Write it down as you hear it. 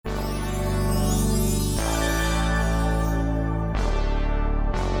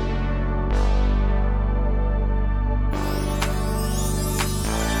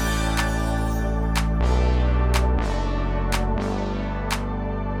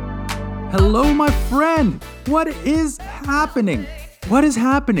Hello, my friend. What is happening? What is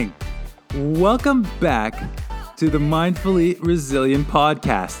happening? Welcome back to the Mindfully Resilient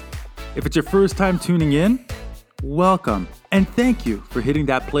podcast. If it's your first time tuning in, welcome and thank you for hitting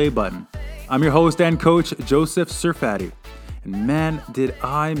that play button. I'm your host and coach, Joseph Surfati. And man, did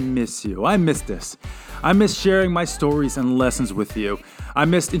I miss you. I missed this. I miss sharing my stories and lessons with you. I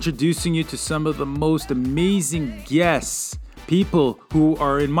missed introducing you to some of the most amazing guests, people who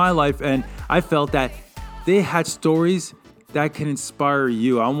are in my life, and I felt that they had stories that can inspire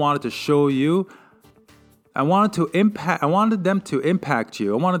you. I wanted to show you. I wanted them to impact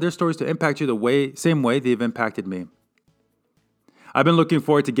you. I wanted their stories to impact you the same way they've impacted me. I've been looking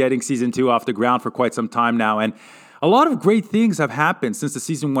forward to getting season 2 off the ground for quite some time now, and a lot of great things have happened since the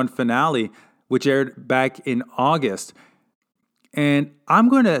season 1 finale, which aired back in August. And I'm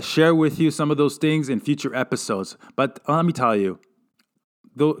going to share with you some of those things in future episodes. But let me tell you,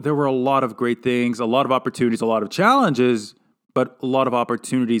 there were a lot of great things, a lot of opportunities, a lot of challenges, but a lot of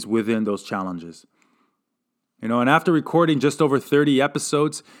opportunities within those challenges. And after recording just over 30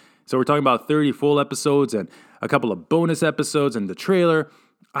 episodes, so we're talking about 30 full episodes and a couple of bonus episodes and the trailer,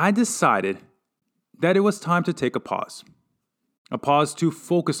 I decided that it was time to take a pause to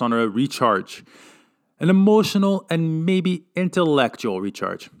focus on a recharge, an emotional and maybe intellectual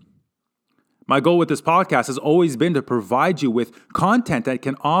recharge. My goal with this podcast has always been to provide you with content that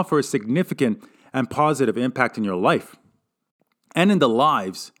can offer a significant and positive impact in your life and in the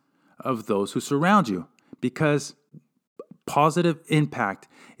lives of those who surround you, because positive impact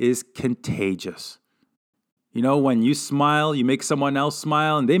is contagious. When you smile, you make someone else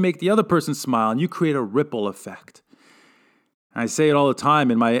smile, and they make the other person smile, and you create a ripple effect. I say it all the time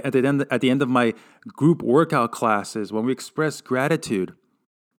at the end of my group workout classes when we express gratitude.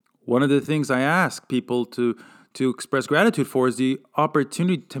 One of the things I ask people to express gratitude for is the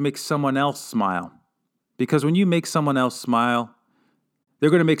opportunity to make someone else smile. Because when you make someone else smile, they're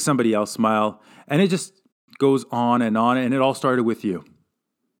going to make somebody else smile, and it just goes on, and it all started with you.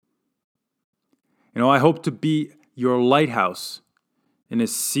 I hope to be your lighthouse in a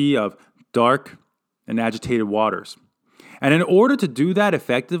sea of dark and agitated waters. And in order to do that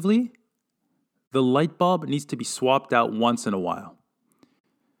effectively, the light bulb needs to be swapped out once in a while.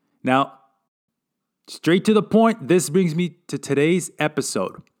 Now, straight to the point, this brings me to today's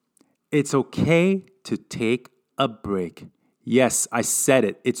episode. It's okay to take a break. Yes, I said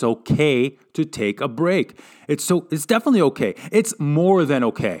it. It's okay to take a break. It's definitely okay. It's more than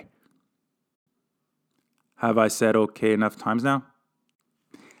okay. Have I said okay enough times now?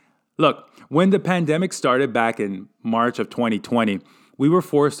 Look, when the pandemic started back in March of 2020, we were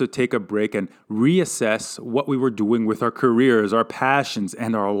forced to take a break and reassess what we were doing with our careers, our passions,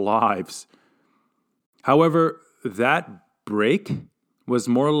 and our lives. However, that break was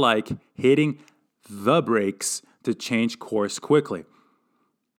more like hitting the brakes to change course quickly.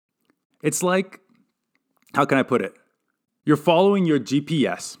 It's like, how can I put it? You're following your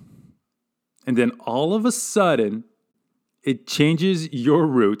GPS, and then all of a sudden, it changes your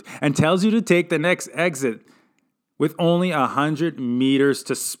route and tells you to take the next exit with only 100 meters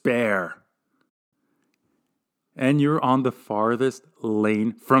to spare. And you're on the farthest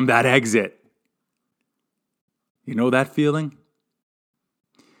lane from that exit. You know that feeling?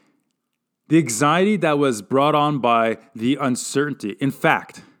 The anxiety that was brought on by the uncertainty, in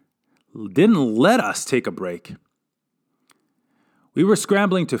fact, didn't let us take a break. We were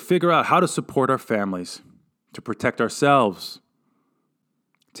scrambling to figure out how to support our families, to protect ourselves,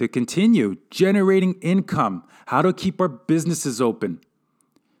 to continue generating income, how to keep our businesses open,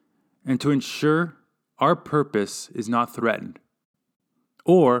 and to ensure our purpose is not threatened,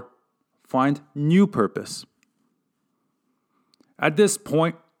 or find new purpose. At this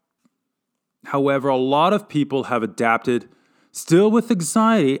point, however, a lot of people have adapted, still with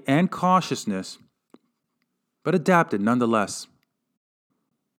anxiety and cautiousness, but adapted nonetheless.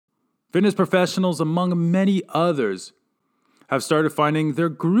 Fitness professionals, among many others, have started finding their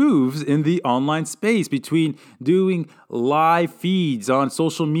grooves in the online space between doing live feeds on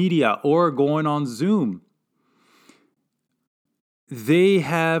social media or going on Zoom. They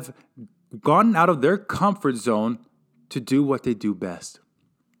have gotten out of their comfort zone to do what they do best.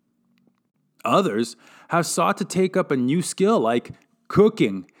 Others have sought to take up a new skill like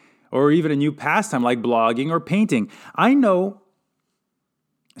cooking, or even a new pastime like blogging or painting. I know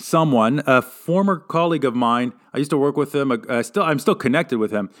someone, a former colleague of mine, I used to work with him, I'm still connected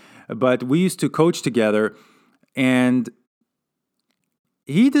with him, but we used to coach together, and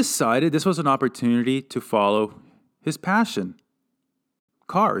he decided this was an opportunity to follow his passion,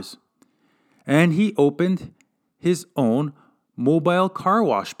 cars. And he opened his own mobile car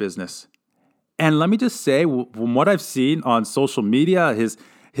wash business. And let me just say, from what I've seen on social media,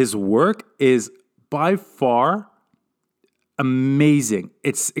 his work is by far amazing.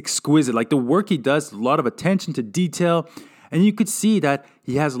 It's exquisite. Like the work he does, a lot of attention to detail. And you could see that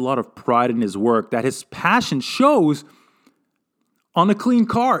he has a lot of pride in his work, that his passion shows on a clean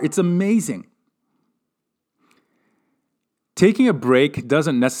car. It's amazing. Taking a break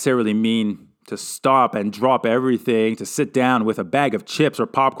doesn't necessarily mean to stop and drop everything, to sit down with a bag of chips or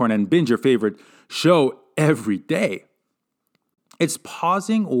popcorn and binge your favorite show every day. It's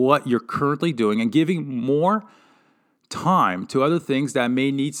pausing what you're currently doing and giving more time to other things that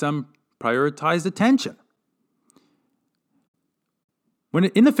may need some prioritized attention. When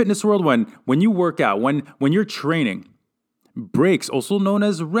in the fitness world, when you work out, when you're training, breaks, also known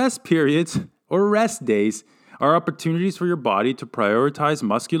as rest periods or rest days, are opportunities for your body to prioritize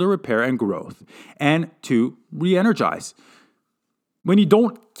muscular repair and growth and to re-energize. When you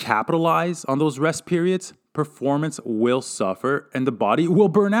don't capitalize on those rest periods, performance will suffer and the body will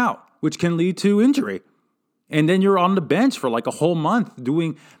burn out, which can lead to injury. And then you're on the bench for like a whole month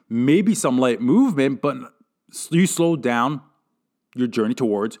doing maybe some light movement, but you slow down your journey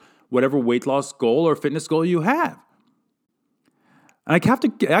towards whatever weight loss goal or fitness goal you have. And I have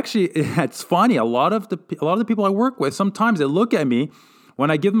to actually, it's funny. A lot of the people I work with, sometimes they look at me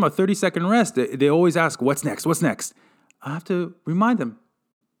when I give them a 30-second rest. They always ask, "What's next? What's next?" I have to remind them,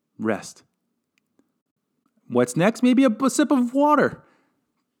 rest. What's next? Maybe a sip of water.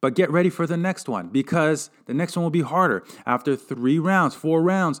 But get ready for the next one because the next one will be harder. After 3 rounds, 4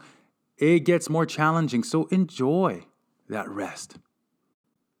 rounds, it gets more challenging. So enjoy that rest.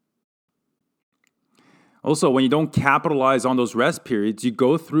 Also, when you don't capitalize on those rest periods, you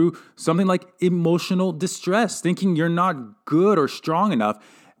go through something like emotional distress, thinking you're not good or strong enough,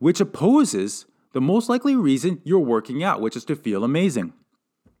 which opposes the most likely reason you're working out, which is to feel amazing.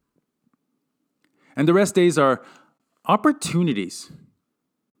 And the rest days are opportunities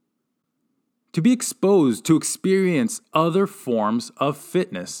to be exposed to experience other forms of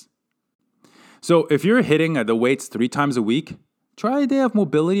fitness. So if you're hitting the weights 3 times a week, try a day of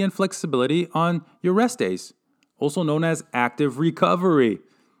mobility and flexibility on your rest days, also known as active recovery.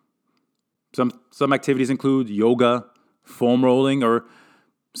 Some activities include yoga, foam rolling, or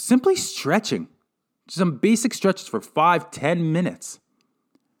simply stretching. Just some basic stretches for 5-10 minutes.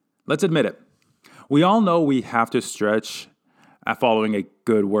 Let's admit it. We all know we have to stretch following a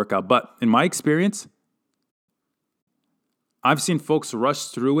good workout, but in my experience, I've seen folks rush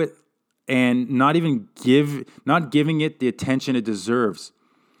through it and not giving it the attention it deserves.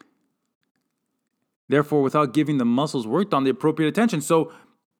 Therefore, without giving the muscles worked on the appropriate attention. So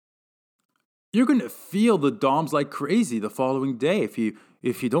you're going to feel the DOMs like crazy the following day if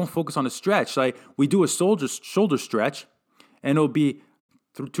you don't focus on a stretch. Like we do a shoulder stretch, and it'll be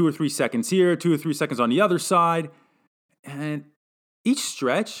 2 or 3 seconds here, 2 or 3 seconds on the other side. And each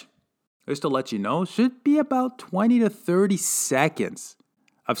stretch, just to let you know, should be about 20 to 30 seconds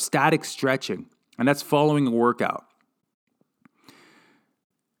of static stretching, and that's following a workout.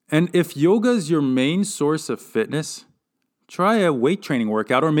 And if yoga is your main source of fitness, try a weight training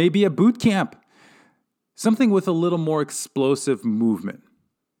workout or maybe a boot camp, something with a little more explosive movement.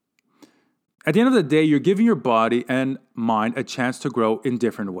 At the end of the day, you're giving your body and mind a chance to grow in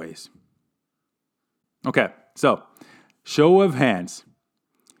different ways. Okay, so show of hands.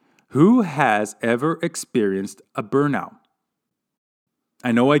 Who has ever experienced a burnout?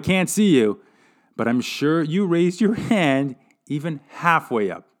 I know I can't see you, but I'm sure you raised your hand even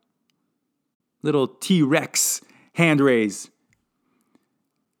halfway up. Little T-Rex hand raise.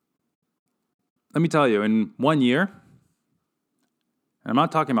 Let me tell you, in 1 year, and I'm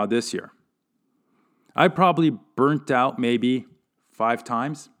not talking about this year, I probably burnt out maybe 5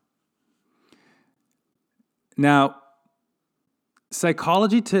 times. Now,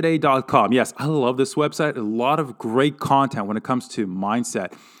 psychologytoday.com. Yes, I love this website. A lot of great content when it comes to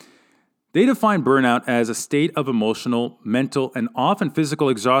mindset. They define burnout as a state of emotional, mental, and often physical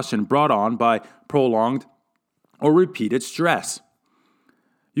exhaustion brought on by prolonged or repeated stress.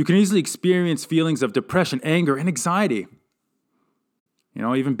 You can easily experience feelings of depression, anger, and anxiety.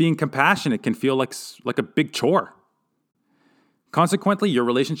 Even being compassionate can feel like a big chore. Consequently, your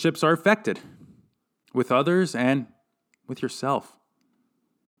relationships are affected with others and with yourself.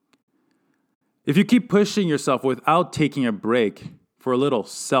 If you keep pushing yourself without taking a break for a little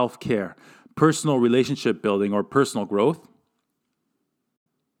self-care, personal relationship building, or personal growth,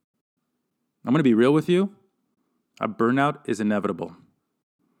 I'm going to be real with you, a burnout is inevitable.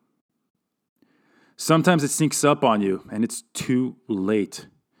 Sometimes it sneaks up on you and it's too late.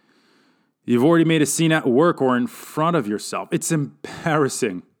 You've already made a scene at work or in front of yourself. It's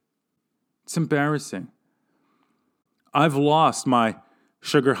embarrassing. It's embarrassing. I've lost my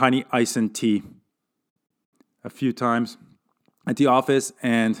sugar, honey, ice, and tea a few times at the office,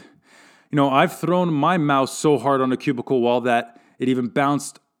 and I've thrown my mouse so hard on the cubicle wall that it even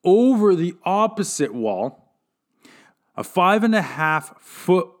bounced over the opposite wall, a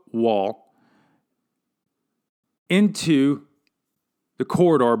 5.5-foot wall, into the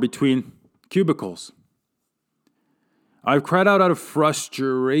corridor between cubicles. I've cried out of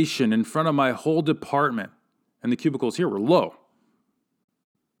frustration in front of my whole department, and the cubicles here were low.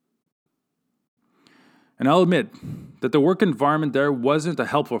 And I'll admit that the work environment there wasn't a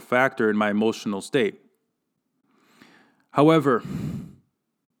helpful factor in my emotional state. However,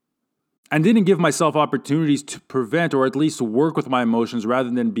 I didn't give myself opportunities to prevent or at least work with my emotions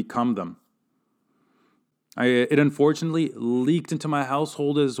rather than become them. It unfortunately leaked into my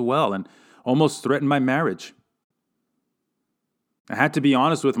household as well and almost threatened my marriage. I had to be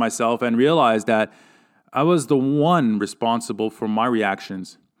honest with myself and realize that I was the one responsible for my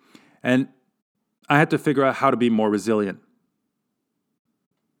reactions, and I had to figure out how to be more resilient.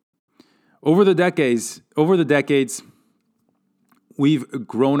 Over the decades, we've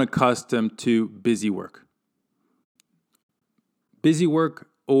grown accustomed to busy work. Busy work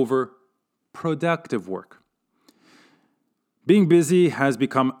over productive work. Being busy has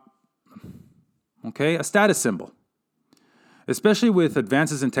become, a status symbol. Especially with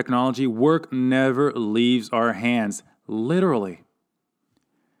advances in technology, work never leaves our hands, literally.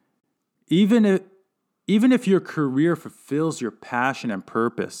 Even if your career fulfills your passion and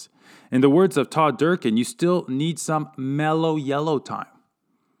purpose, in the words of Todd Durkin, you still need some mellow yellow time.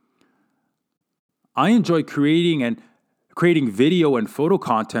 I enjoy creating video and photo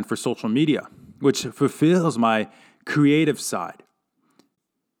content for social media, which fulfills my creative side.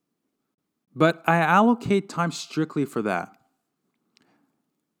 But I allocate time strictly for that.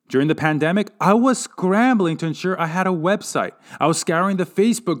 During the pandemic, I was scrambling to ensure I had a website. I was scouring the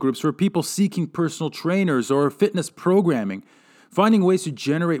Facebook groups for people seeking personal trainers or fitness programming, finding ways to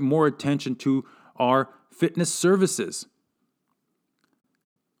generate more attention to our fitness services.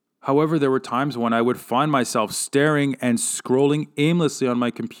 However, there were times when I would find myself staring and scrolling aimlessly on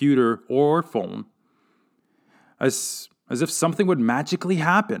my computer or phone, as if something would magically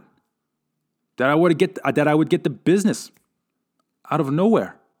happen, that I would get the business out of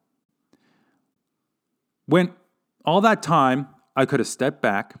nowhere. When all that time, I could have stepped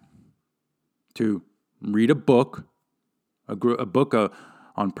back to read a book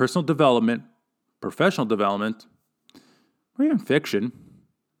on personal development, professional development, or even fiction,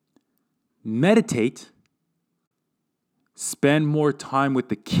 meditate, spend more time with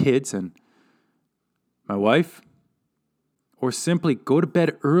the kids and my wife, or simply go to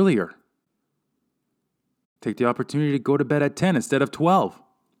bed earlier. Take the opportunity to go to bed at 10 instead of 12.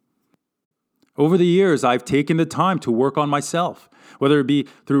 Over the years, I've taken the time to work on myself, whether it be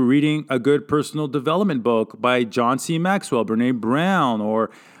through reading a good personal development book by John C. Maxwell, Brené Brown, or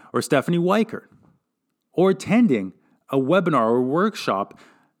Stephanie Weichert, or attending a webinar or workshop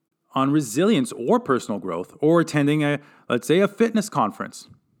on resilience or personal growth, or attending a fitness conference.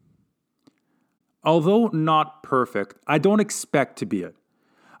 Although not perfect, I don't expect to be it.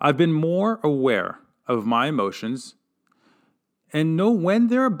 I've been more aware of my emotions and know when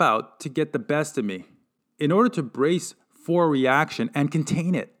they're about to get the best of me in order to brace for a reaction and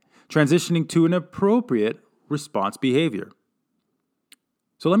contain it, transitioning to an appropriate response behavior.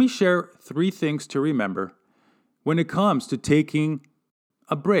 So let me share 3 things to remember when it comes to taking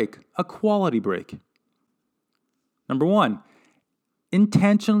a break, a quality break. Number 1,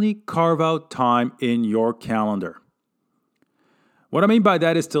 intentionally carve out time in your calendar. What I mean by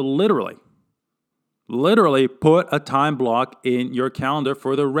that is to literally put a time block in your calendar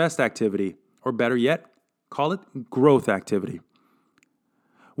for the rest activity, or better yet, call it growth activity.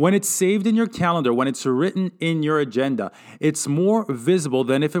 When it's saved in your calendar, when it's written in your agenda, it's more visible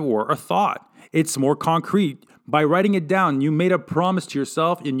than if it were a thought. It's more concrete. By writing it down, you made a promise to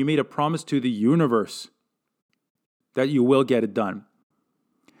yourself and you made a promise to the universe that you will get it done.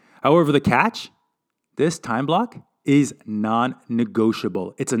 However, the catch, this time block is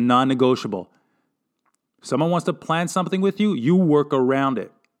non-negotiable. It's a non-negotiable. Someone wants to plan something with you, you work around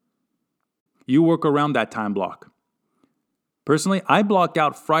it. You work around that time block. Personally, I block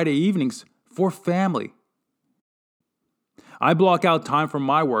out Friday evenings for family. I block out time for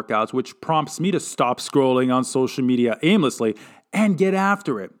my workouts, which prompts me to stop scrolling on social media aimlessly and get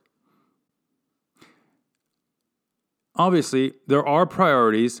after it. Obviously, there are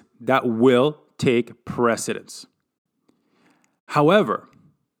priorities that will take precedence. However,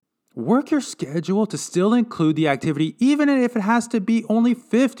 Work your schedule to still include the activity, even if it has to be only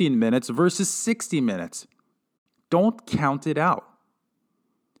 15 minutes versus 60 minutes. Don't count it out.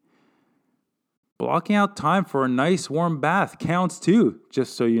 Blocking out time for a nice warm bath counts too,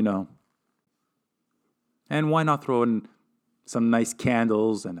 just so you know. And why not throw in some nice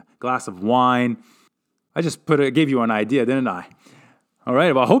candles and a glass of wine? I just gave you an idea, didn't I? All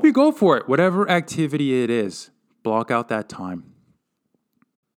right, well, I hope you go for it. Whatever activity it is, block out that time.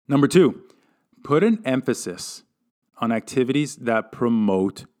 Number 2, put an emphasis on activities that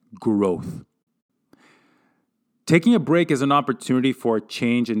promote growth. Taking a break is an opportunity for a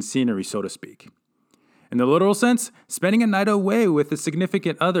change in scenery, so to speak. In the literal sense, spending a night away with a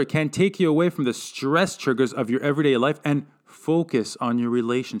significant other can take you away from the stress triggers of your everyday life and focus on your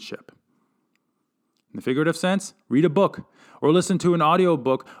relationship. In the figurative sense, read a book or listen to an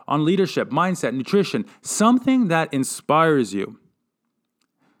audiobook on leadership, mindset, nutrition, something that inspires you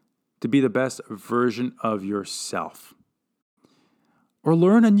to be the best version of yourself. Or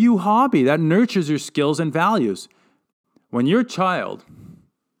learn a new hobby that nurtures your skills and values. When your child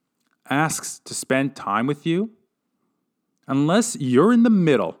asks to spend time with you, unless you're in the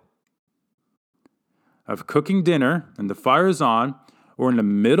middle of cooking dinner and the fire is on, or in the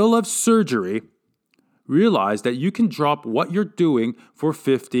middle of surgery, realize that you can drop what you're doing for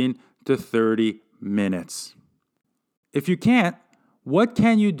 15 to 30 minutes. If you can't, what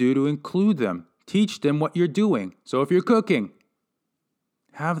can you do to include them? Teach them what you're doing. So if you're cooking,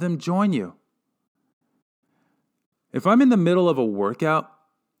 have them join you. If I'm in the middle of a workout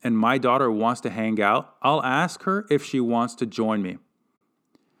and my daughter wants to hang out, I'll ask her if she wants to join me.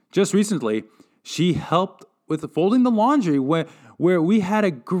 Just recently, she helped with folding the laundry where we had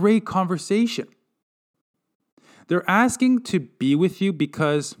a great conversation. They're asking to be with you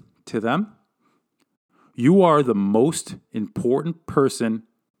because, to them, you are the most important person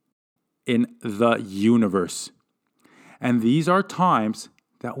in the universe. And these are times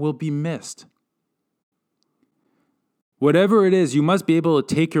that will be missed. Whatever it is, you must be able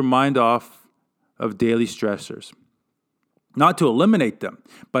to take your mind off of daily stressors. Not to eliminate them,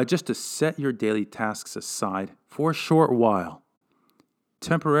 but just to set your daily tasks aside for a short while,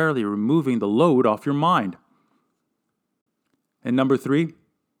 temporarily removing the load off your mind. And number 3,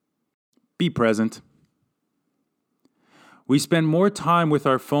 be present. We spend more time with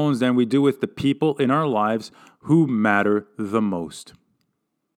our phones than we do with the people in our lives who matter the most.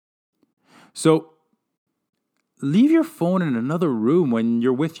 So, leave your phone in another room when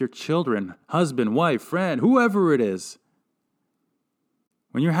you're with your children, husband, wife, friend, whoever it is.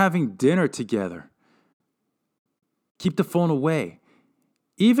 When you're having dinner together, keep the phone away.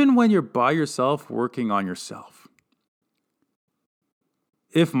 Even when you're by yourself working on yourself.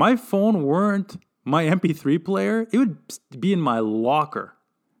 If my phone weren't my MP3 player, it would be in my locker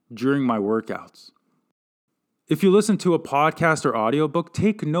during my workouts. If you listen to a podcast or audiobook,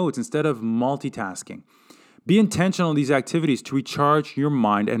 take notes instead of multitasking. Be intentional in these activities to recharge your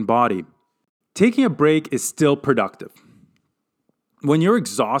mind and body. Taking a break is still productive. When you're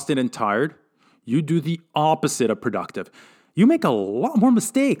exhausted and tired, you do the opposite of productive. You make a lot more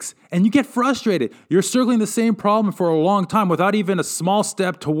mistakes and you get frustrated. You're circling the same problem for a long time without even a small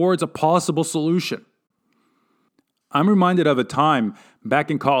step towards a possible solution. I'm reminded of a time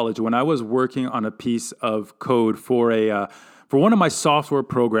back in college when I was working on a piece of code for one of my software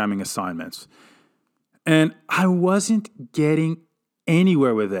programming assignments. And I wasn't getting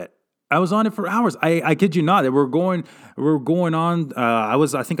anywhere with it. I was on it for hours. I kid you not. We're going on.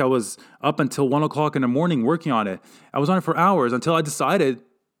 I think I was up until 1:00 in the morning working on it. I was on it for hours until I decided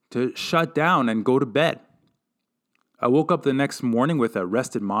to shut down and go to bed. I woke up the next morning with a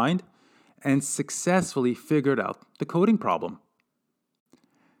rested mind and successfully figured out the coding problem.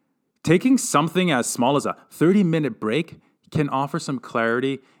 Taking something as small as a 30-minute break can offer some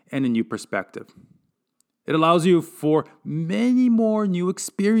clarity and a new perspective. It allows you for many more new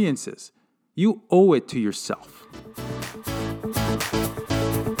experiences. You owe it to yourself.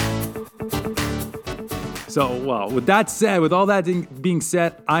 So, with that said, with all that being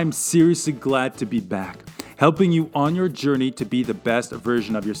said, I'm seriously glad to be back, helping you on your journey to be the best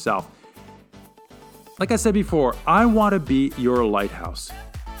version of yourself. Like I said before, I want to be your lighthouse,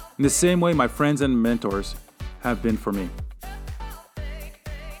 in the same way my friends and mentors have been for me.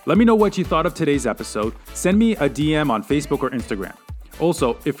 Let me know what you thought of today's episode. Send me a DM on Facebook or Instagram.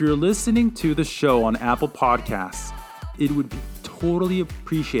 Also, if you're listening to the show on Apple Podcasts, it would be totally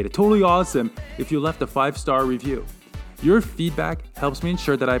appreciated, totally awesome if you left a 5-star review. Your feedback helps me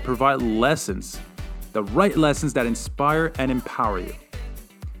ensure that I provide lessons, the right lessons that inspire and empower you.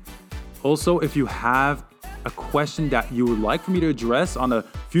 Also, if you have a question that you would like for me to address on a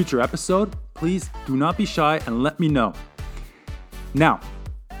future episode, please do not be shy and let me know. Now,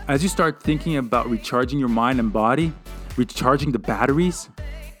 as you start thinking about recharging your mind and body, recharging the batteries,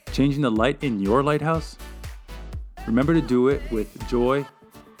 changing the light in your lighthouse, remember to do it with joy,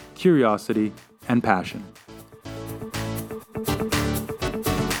 curiosity, and passion.